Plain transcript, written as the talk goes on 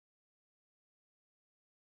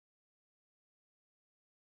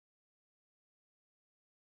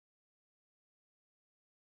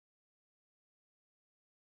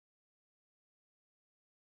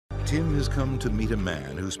Tim has come to meet a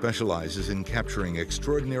man who specializes in capturing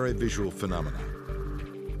extraordinary visual phenomena.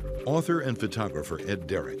 Author and photographer Ed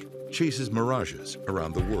Darack chases mirages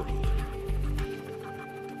around the world.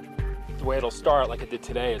 The way it'll start, like it did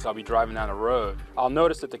today, is I'll be driving down the road. I'll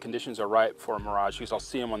notice that the conditions are right for a mirage because I'll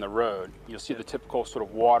see them on the road. You'll see the typical sort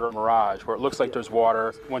of water mirage where it looks like there's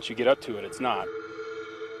water. Once you get up to it, it's not.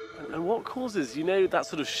 And what causes, you know, that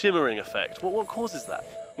sort of shimmering effect? What causes that?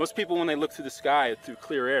 Most people, when they look through the sky through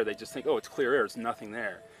clear air, they just think, oh, it's clear air, there's nothing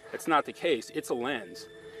there. It's not the case, it's a lens.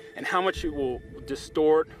 And how much it will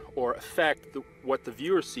distort or affect what the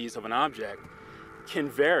viewer sees of an object can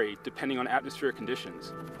vary depending on atmospheric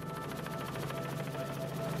conditions.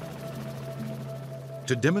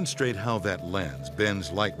 To demonstrate how that lens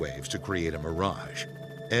bends light waves to create a mirage,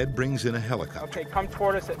 Ed brings in a helicopter. Okay, come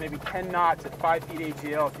toward us at maybe 10 knots at 5 feet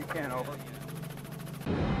AGL if you can, over.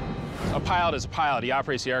 A pilot is a pilot, he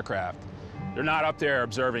operates the aircraft. They're not up there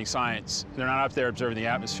observing science. They're not up there observing the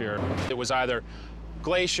atmosphere. It was either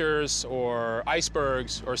glaciers or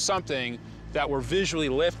icebergs or something that were visually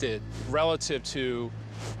lifted relative to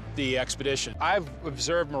the expedition. I've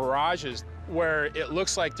observed mirages where it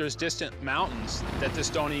looks like there's distant mountains that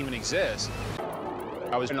just don't even exist.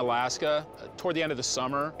 I was in Alaska toward the end of the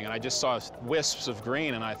summer, and I just saw wisps of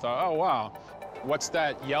green, and I thought, oh, wow, what's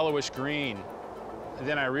that yellowish green? And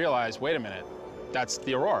then I realized, wait a minute, that's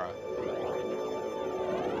the aurora.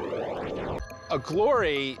 A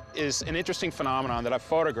glory is an interesting phenomenon that I've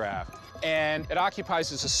photographed, and it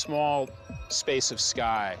occupies a small space of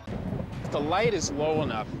sky. The light is low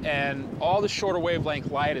enough, and all the shorter wavelength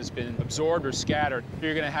light has been absorbed or scattered.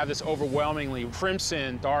 You're going to have this overwhelmingly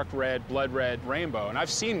crimson, dark red, blood red rainbow, and I've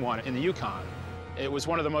seen one in the Yukon. It was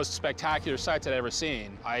one of the most spectacular sights I'd ever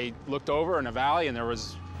seen. I looked over in a valley, and there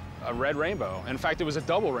was a red rainbow. In fact, it was a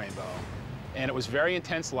double rainbow, and it was very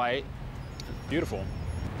intense light, beautiful.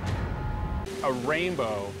 A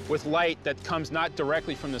rainbow with light that comes not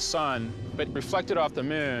directly from the sun, but reflected off the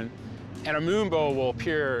moon, and a moonbow will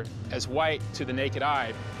appear as white to the naked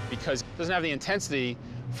eye because it doesn't have the intensity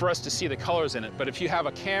for us to see the colors in it. But if you have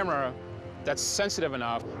a camera that's sensitive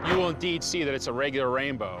enough, you will indeed see that it's a regular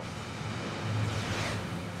rainbow.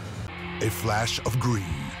 A flash of green.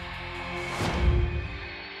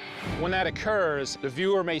 When that occurs, the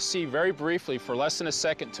viewer may see very briefly for less than a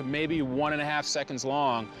second to maybe 1.5 seconds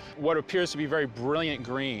long what appears to be very brilliant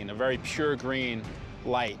green, a very pure green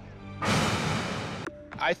light.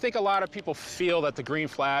 I think a lot of people feel that the green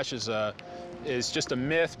flash is just a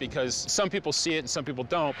myth because some people see it and some people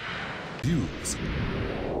don't. Views.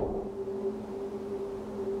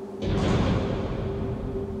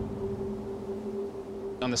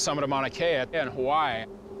 On the summit of Mauna Kea in Hawaii,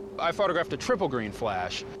 I photographed a triple green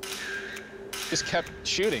flash. Just kept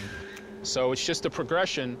shooting. So it's just a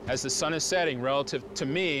progression as the sun is setting relative to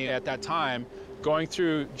me at that time, going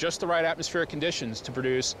through just the right atmospheric conditions to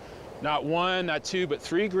produce not one, not two, but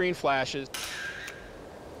 3 green flashes.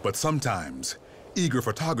 But sometimes, eager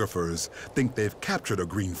photographers think they've captured a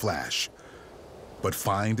green flash, but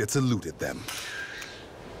find it's eluded them.